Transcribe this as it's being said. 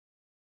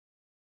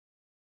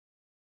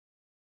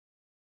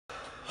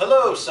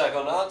Hello,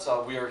 Psychonauts.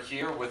 We are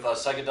here with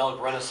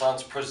Psychedelic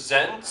Renaissance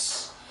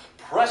presents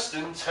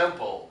Preston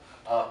Temple.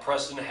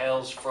 Preston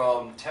hails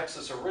from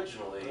Texas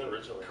originally,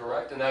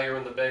 correct? And now you're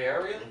in the Bay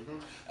Area? Mm-hmm.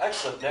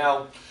 Excellent.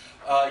 Now,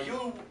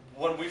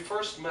 when we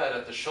first met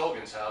at the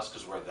Shulgin's house,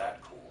 because we're that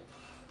cool,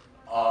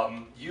 I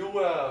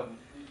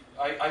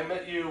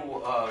met you,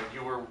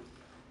 you were,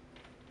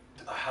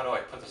 how do I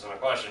put this in a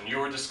question? You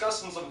were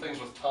discussing some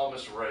things with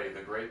Thomas Ray,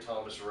 the great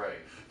Thomas Ray.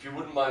 If you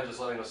wouldn't mind just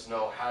letting us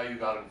know how you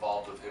got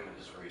involved with him and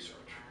his research.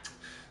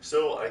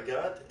 So I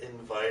got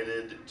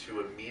invited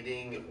to a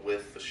meeting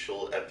with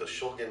at the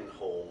Shulgin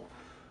home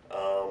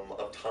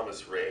of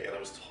Thomas Ray, and I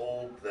was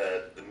told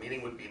that the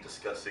meeting would be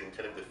discussing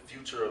kind of the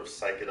future of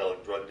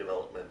psychedelic drug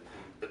development,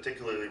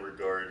 particularly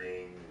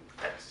regarding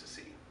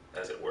ecstasy,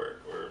 as it were,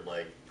 or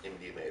like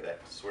MDMA,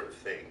 that sort of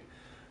thing.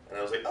 And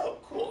I was like, oh,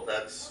 cool,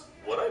 that's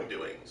what I'm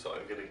doing. So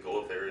I'm going to go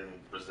up there and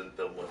present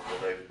them with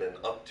what I've been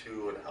up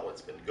to and how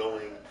it's been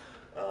going.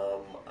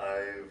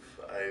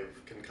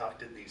 I've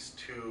concocted these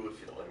two, if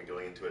you don't mind me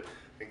going into it,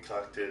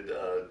 concocted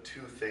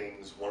two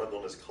things. One of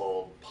them is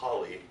called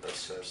poly.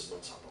 That's on the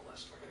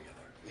list. We're going to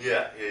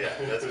get there. Yeah.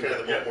 That's kind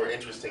of the more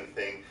interesting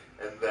thing.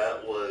 And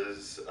that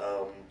was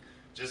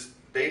just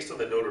based on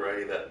the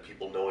notoriety that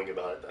people knowing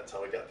about it. That's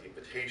how I got the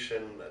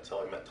invitation. That's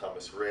how I met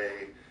Thomas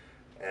Ray.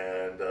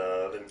 And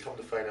then come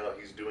to find out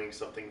he's doing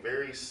something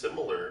very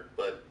similar,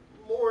 but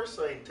more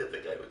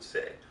scientific, I would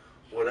say.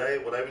 What I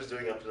was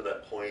doing up to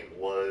that point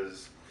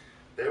was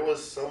there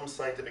was some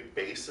scientific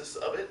basis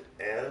of it,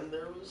 and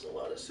there was a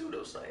lot of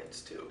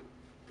pseudoscience too.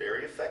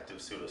 Very effective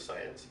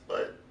pseudoscience,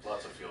 but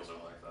lots of fields are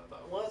like that,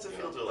 though. Lots of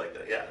fields are like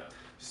that, yeah.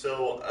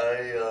 So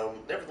I,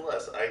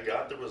 nevertheless, I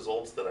got the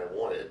results that I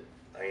wanted.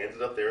 I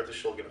ended up there at the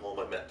Shulgin home.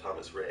 I met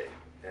Thomas Ray,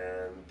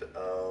 and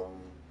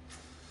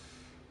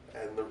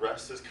the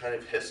rest is kind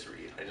of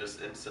history. I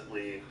just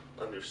instantly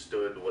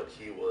understood what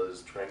he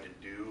was trying to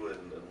do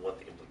and what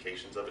the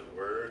implications of it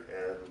were.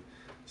 And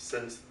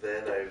since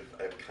then,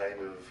 I've kind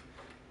of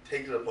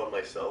taken it upon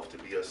myself to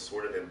be a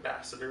sort of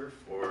ambassador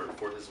for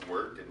his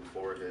work and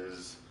for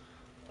his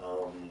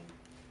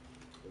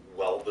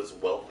this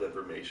wealth of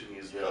information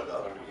he's dug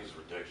up. I mean, he's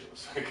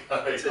ridiculous.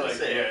 It's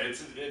insane. Yeah,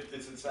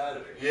 it's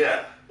insanity.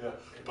 Yeah.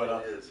 But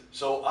it is.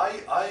 So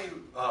I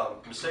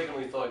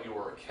mistakenly thought you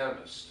were a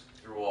chemist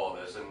through all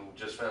this, and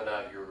just found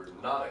out you're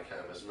not a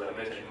chemist, but an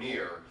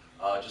engineer.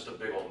 Just a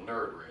big old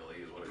nerd,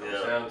 really, is what it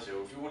comes down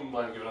to. If you wouldn't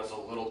mind giving us a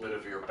little bit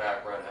of your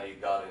background, how you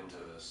got into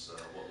this,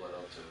 what led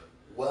up to it.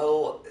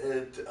 Well,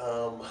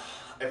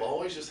 I've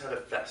always just had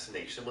a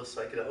fascination with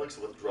psychedelics,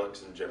 with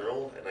drugs in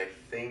general, and I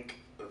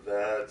think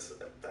that's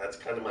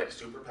kind of my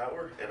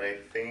superpower. And I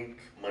think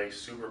my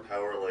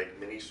superpower, like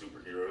many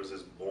superheroes,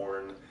 is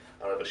born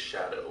out of a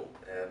shadow,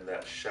 and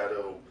that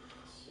shadow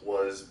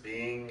was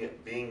being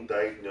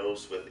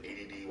diagnosed with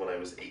ADD when I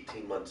was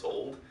 18 months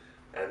old,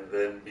 and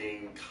then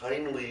being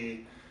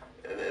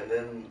and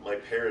then my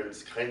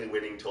parents kindly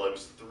waiting until I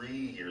was 3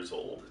 years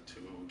old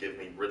to give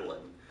me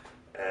Ritalin.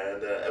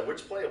 And at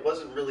which point it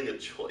wasn't really a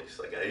choice.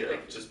 Like I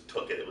just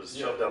took it. It was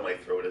shoved down my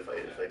throat if I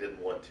didn't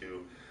want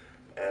to.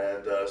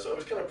 And so I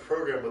was kind of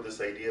programmed with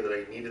this idea that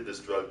I needed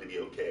this drug to be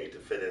okay, to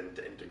fit in,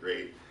 to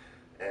integrate.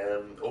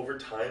 And over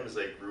time, as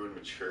I grew and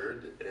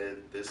matured,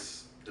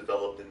 this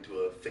developed into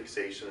a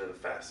fixation and a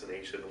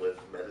fascination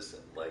with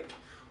medicine. Like,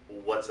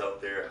 what's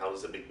out there? How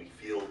does it make me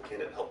feel?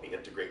 Can it help me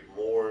integrate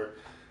more?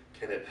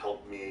 Can it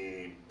help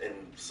me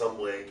in some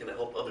way? Can it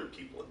help other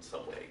people in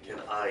some way?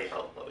 Can I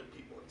help other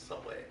people in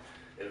some way?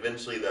 And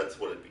eventually that's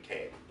what it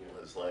became. It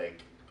was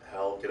like,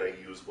 how can I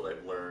use what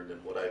I've learned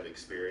and what I've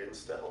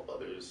experienced to help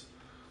others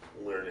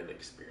learn and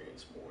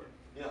experience more?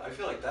 Yeah, I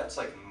feel like that's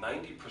like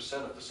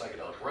 90% of the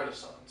psychedelic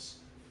renaissance.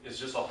 It's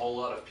just a whole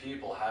lot of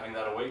people having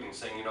that awakening,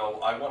 saying, you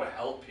know, I want to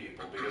help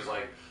people because,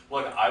 like,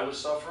 look, I was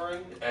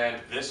suffering and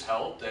this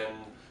helped,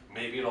 and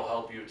maybe it'll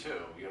help you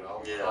too, you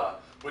know? Yeah.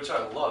 Which I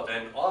love.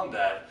 And on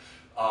that,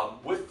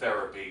 with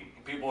therapy,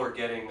 people are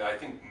getting, I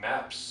think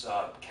MAPS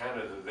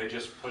Canada, they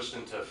just pushed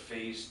into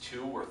phase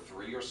 2 or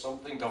 3 or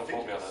something. Don't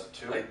quote me on that,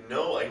 2. I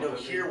know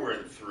here we're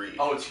in 3.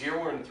 Oh, it's here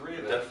we're in 3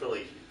 then?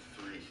 Definitely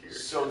 3 here.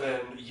 So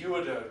then you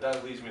would,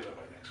 that leads me to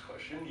my next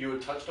question. You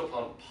had touched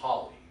upon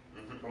poly.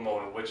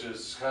 Moment, which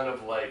is kind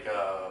of like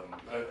a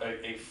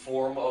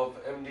form of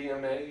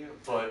MDMA,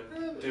 but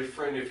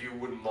different, if you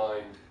wouldn't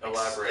mind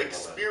elaborating on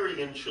that.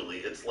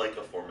 Experientially, it's like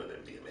a form of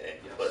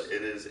MDMA, but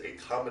it is a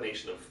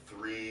combination of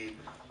 3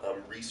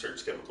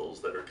 research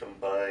chemicals that are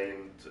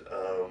combined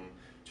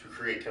to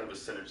create kind of a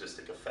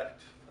synergistic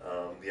effect.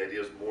 The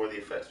idea is more the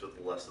effects with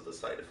less of the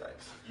side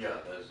effects.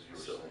 Yeah, as you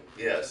were saying.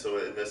 Yeah, so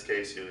in this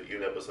case, you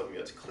end up with something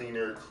that's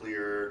cleaner,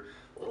 clearer,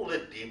 a little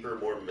bit deeper,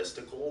 more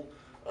mystical.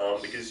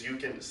 Because you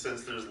can,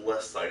 since there's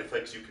less side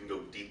effects, you can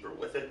go deeper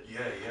with it.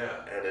 Yeah.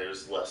 And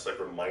there's less like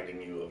reminding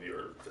you of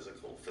your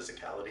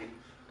physicality.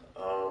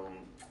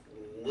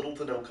 Little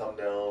to no come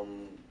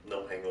down,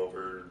 no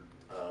hangover,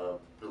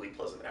 really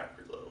pleasant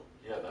afterglow.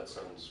 Yeah, that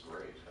sounds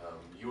great.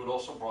 You had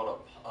also brought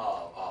up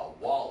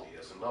Wally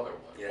as another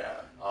one.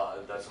 Yeah.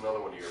 That's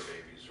another one of your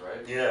babies, right?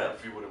 right? Yeah.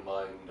 If you wouldn't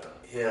mind.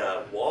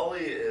 Yeah,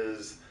 Wally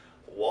is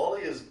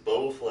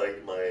both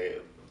like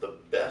the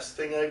best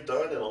thing I've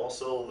done and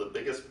also the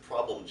biggest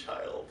problem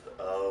child.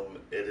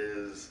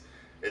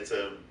 It's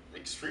a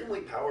extremely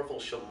powerful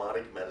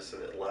shamanic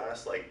medicine. It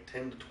lasts like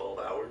 10 to 12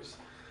 hours.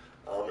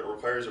 It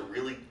requires a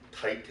really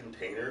tight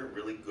container,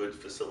 really good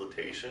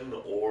facilitation,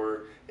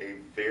 or a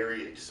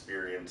very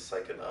experienced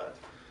psychonaut.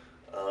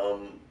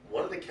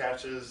 One of the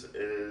catches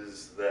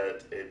is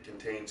that it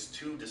contains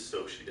two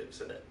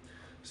dissociatives in it.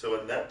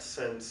 So in that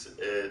sense,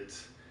 it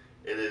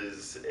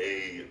is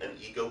an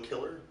ego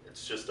killer.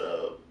 It's just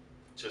a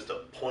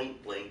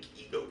point blank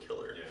ego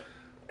killer.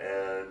 Yeah.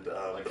 And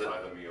Like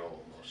 5-MeO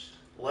almost.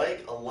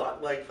 like a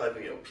lot like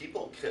 5-MeO.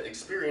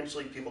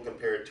 Experientially people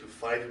compare it to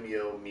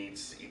 5-MeO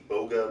meets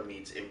Iboga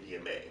meets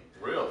MDMA.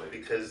 Really?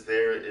 Because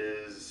there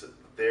is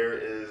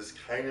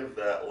kind of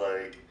that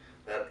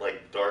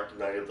dark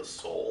night of the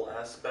soul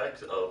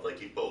aspect of like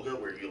Iboga,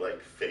 where you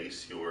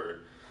face your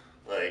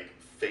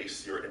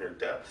inner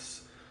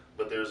depths,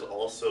 but there's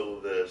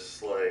also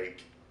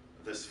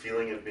this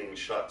feeling of being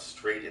shot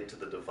straight into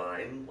the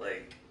divine,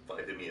 like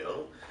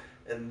 5-MeO.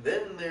 And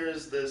then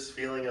there's this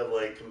feeling of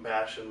like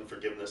compassion,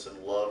 forgiveness, and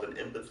love and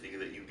empathy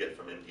that you get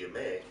from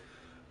MDMA.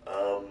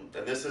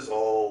 And this is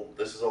all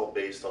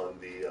based on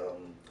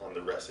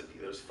the recipe.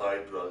 There's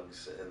 5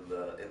 drugs in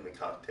the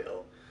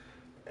cocktail,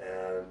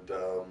 and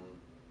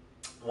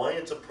why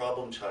it's a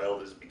problem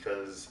child is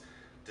because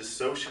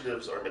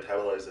dissociatives are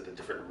metabolized at a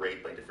different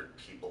rate by different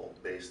people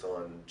based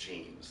on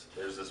genes.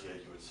 There's this. Yeah,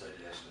 you had said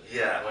yesterday.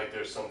 Yeah. Like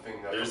there's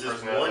something that There's the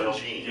this person has one that'll-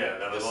 gene, Yeah, the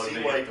that'll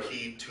innate the-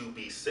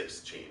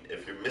 CYP2B6 gene.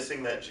 If you're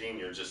missing that gene,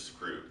 you're just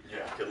screwed.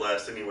 Yeah. It could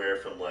last anywhere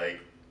from like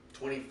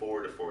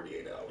 24 to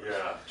 48 hours.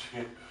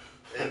 Yeah.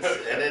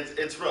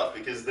 It's rough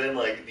because then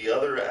like the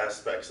other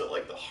aspects of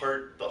like the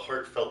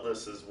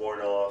heartfeltness is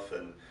worn off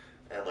and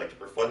like the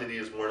profundity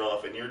is worn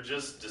off, and you're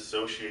just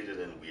dissociated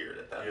and weird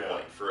at that Yeah.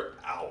 point for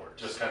hours.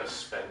 Just kind of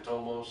spent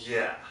almost.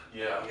 Yeah.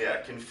 Yeah. Yeah,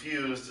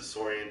 confused,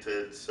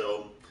 disoriented.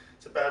 So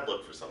it's a bad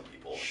look for some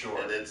people. Sure.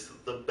 And it's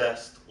the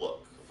best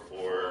look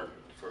for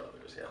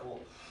others. Yeah. Cool.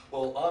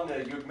 Well, on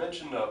there, you had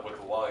mentioned with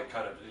the why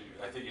kind of,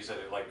 I think you said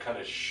it like kind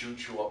of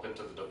shoots you up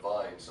into the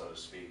divine, so to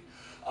speak.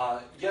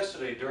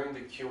 Yesterday during the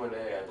Q&A,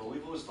 I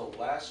believe it was the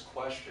last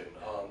question,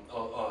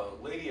 a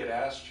lady had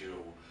asked you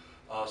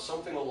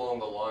something along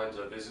the lines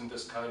of, isn't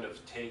this kind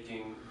of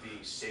taking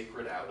the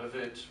sacred out of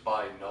it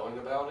by knowing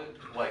about it,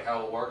 like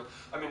how it works?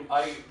 I mean,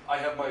 I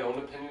have my own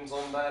opinions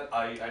on that.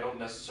 I don't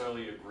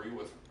necessarily agree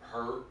with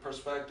her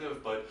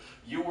perspective, but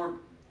you were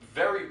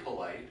very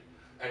polite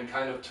and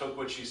kind of took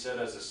what she said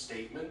as a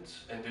statement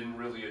and didn't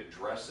really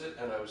address it,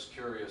 and I was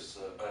curious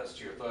as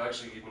to your thought.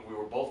 Actually, even we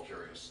were both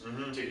curious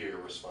to hear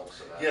your response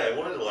to that. Yeah, I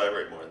wanted to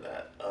elaborate more on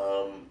that.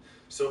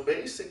 So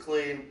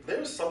basically,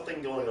 there's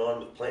something going on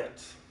with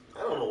plants.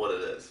 I don't know what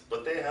it is,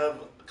 but they have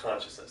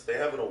consciousness. They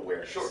have an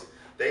awareness. Sure.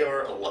 They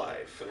are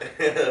alive.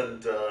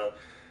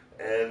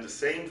 And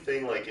same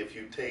thing, like if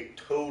you take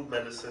toad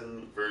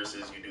medicine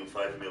versus you do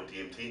 5-MeO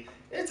DMT,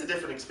 it's a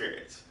different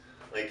experience.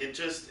 Like it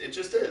just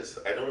is.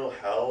 I don't know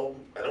how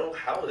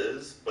it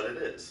is, but it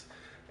is.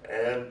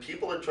 And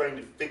people are trying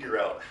to figure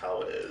out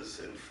how it is.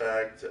 In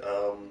fact,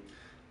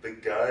 the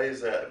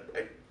guys at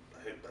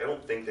I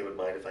don't think they would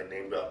mind if I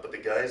named up, but the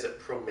guys at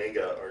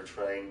Promega are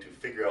trying to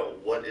figure out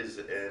what is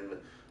in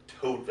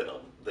toad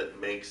venom that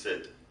makes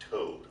it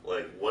toad.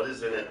 Like what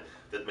is in it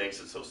that makes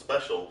it so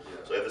special.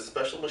 Yeah. So I have a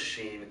special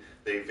machine,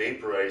 they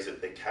vaporize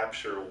it, they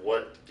capture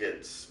what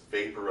gets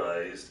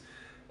vaporized,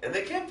 and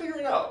they can't figure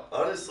it out.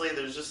 Honestly,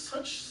 there's just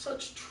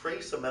such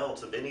trace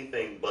amounts of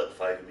anything but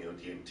 5-MeO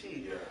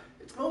DMT. Yeah.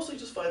 It's mostly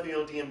just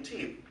 5-MeO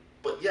DMT,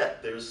 but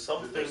yet there's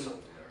something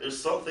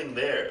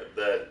there.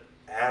 that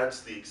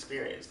adds the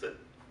experience, that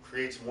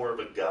creates more of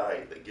a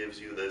guide, that gives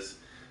you this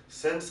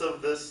sense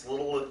of this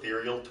little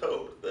ethereal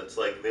toad that's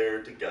like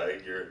there to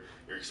guide your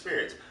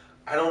experience.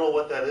 I don't know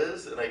what that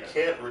is, and I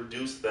can't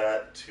reduce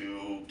that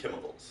to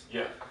chemicals.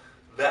 Yeah.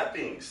 That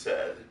being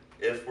said,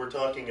 if we're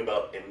talking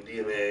about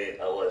MDMA,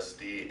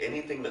 LSD,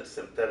 anything that's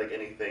synthetic,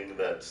 anything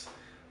that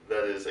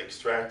is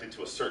extracted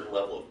to a certain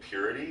level of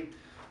purity,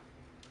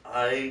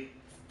 I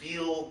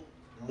feel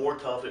more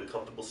confident and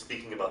comfortable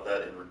speaking about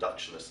that in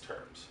reductionist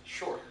terms.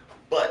 Sure.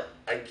 But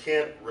I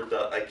can't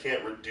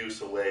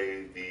reduce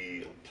away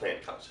the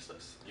plant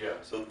consciousness. Yeah.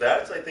 So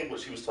that's, I think, what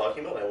she was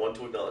talking about. I want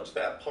to acknowledge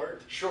that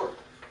part. Sure.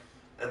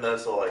 And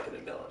that's all I can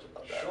acknowledge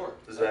about that. Sure.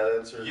 Does that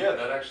answer? Yeah,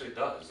 that actually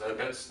does.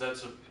 That's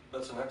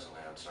an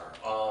excellent answer.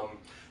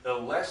 The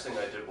last thing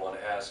I did want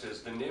to ask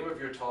is the name of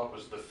your talk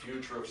was The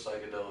Future of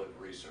Psychedelic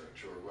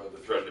Research, or the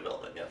Drug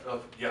development, yeah.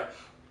 Yeah.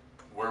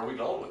 Where are we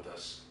going with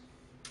this?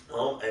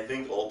 Well, I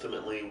think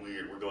ultimately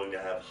we're going to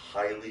have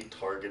highly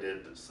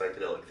targeted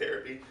psychedelic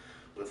therapy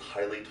with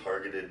highly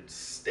targeted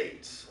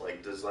states,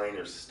 like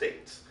designer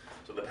states.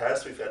 So in the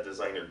past we've had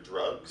designer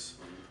drugs,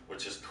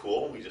 which is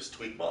cool. We just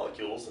tweak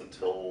molecules and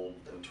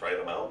try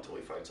them out until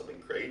we find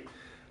something great.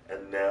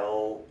 And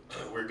now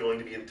we're going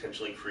to be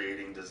intentionally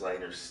creating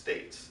designer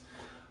states.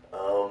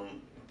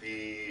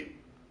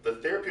 the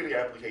therapeutic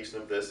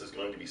application of this is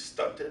going to be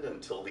stunted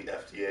until the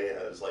FDA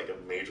has like a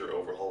major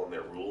overhaul in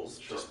their rules,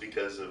 just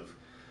because of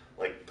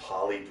like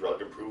poly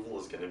drug approval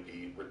is going to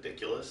be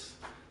ridiculous,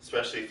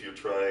 especially if you're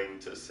trying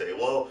to say,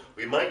 well,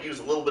 we might use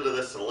a little bit of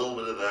this and a little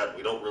bit of that.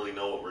 We don't really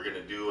know what we're going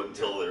to do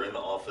until they're in the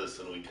office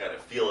and we kind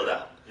of feel it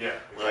out. Yeah,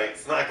 like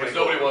it's not going to.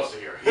 Nobody wants to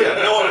hear. Yeah,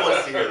 no one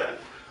wants to hear that.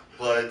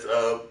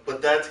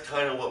 But that's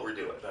kind of what we're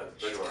doing.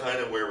 That's sure. kind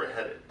of where we're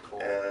headed.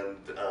 Cool. And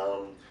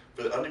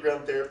for the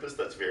underground therapist,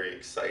 that's very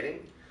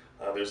exciting.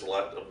 There's a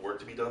lot of work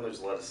to be done. There's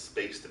a lot of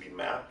space to be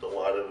mapped. A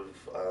lot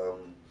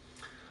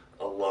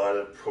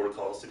of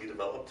protocols to be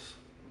developed.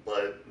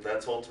 But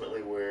that's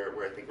ultimately where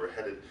I think we're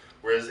headed.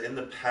 Whereas in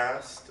the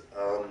past,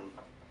 so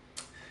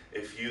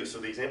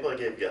the example I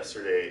gave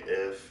yesterday,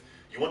 if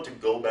you want to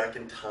go back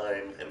in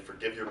time and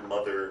forgive your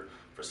mother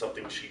for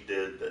something she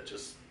did that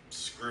just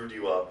screwed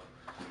you up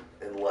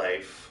in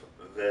life,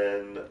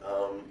 then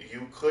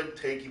you could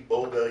take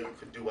iboga, you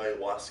could do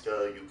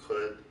ayahuasca, you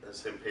could, as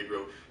San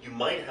Pedro, you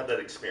might have that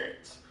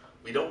experience.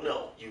 We don't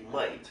know, you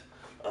might.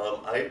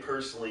 I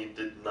personally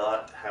did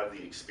not have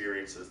the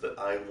experiences that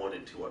I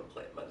wanted to on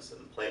plant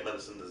medicine. Plant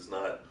medicine does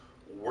not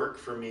work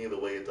for me the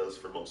way it does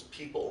for most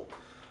people,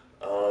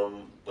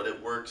 but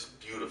it works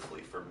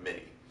beautifully for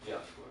many. Yeah,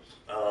 of course.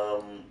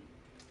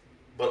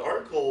 But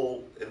our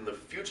goal in the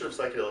future of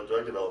psychedelic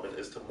drug development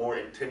is to more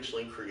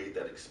intentionally create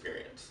that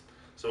experience.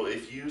 So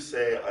if you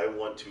say, I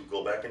want to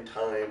go back in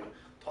time,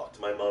 talk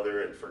to my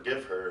mother and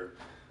forgive her,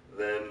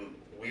 then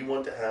we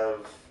want to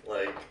have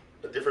like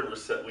a different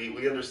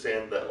we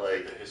understand that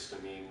like the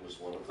histamine was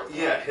one of them.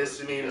 Yeah,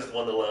 histamine is the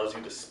one that allows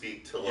you to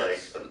speak to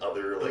like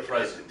another like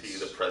entity,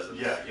 the presence.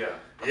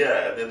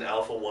 Yeah, and then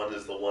alpha 1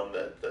 is the one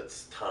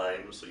that's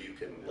time, so you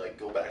can like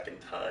go back in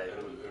time.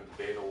 And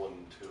beta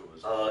 1 too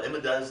is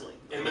imidazzling.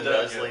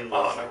 Imidazzling.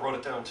 Oh, and I wrote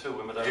it down too.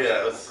 Imidazzling.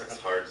 Yeah, it's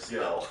hard to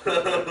spell. No,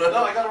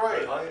 I got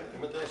it right.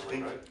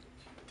 Imidazzling, right?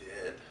 You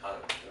did.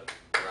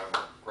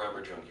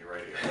 Grammar junkie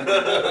right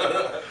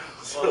here.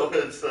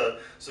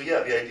 So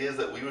yeah, the idea is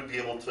that we would be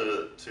able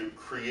to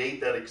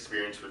create that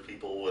experience for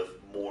people with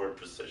more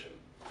precision.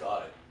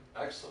 Got it.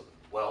 Excellent.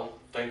 Well,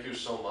 thank you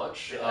so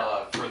much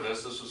for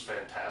this. This was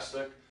fantastic.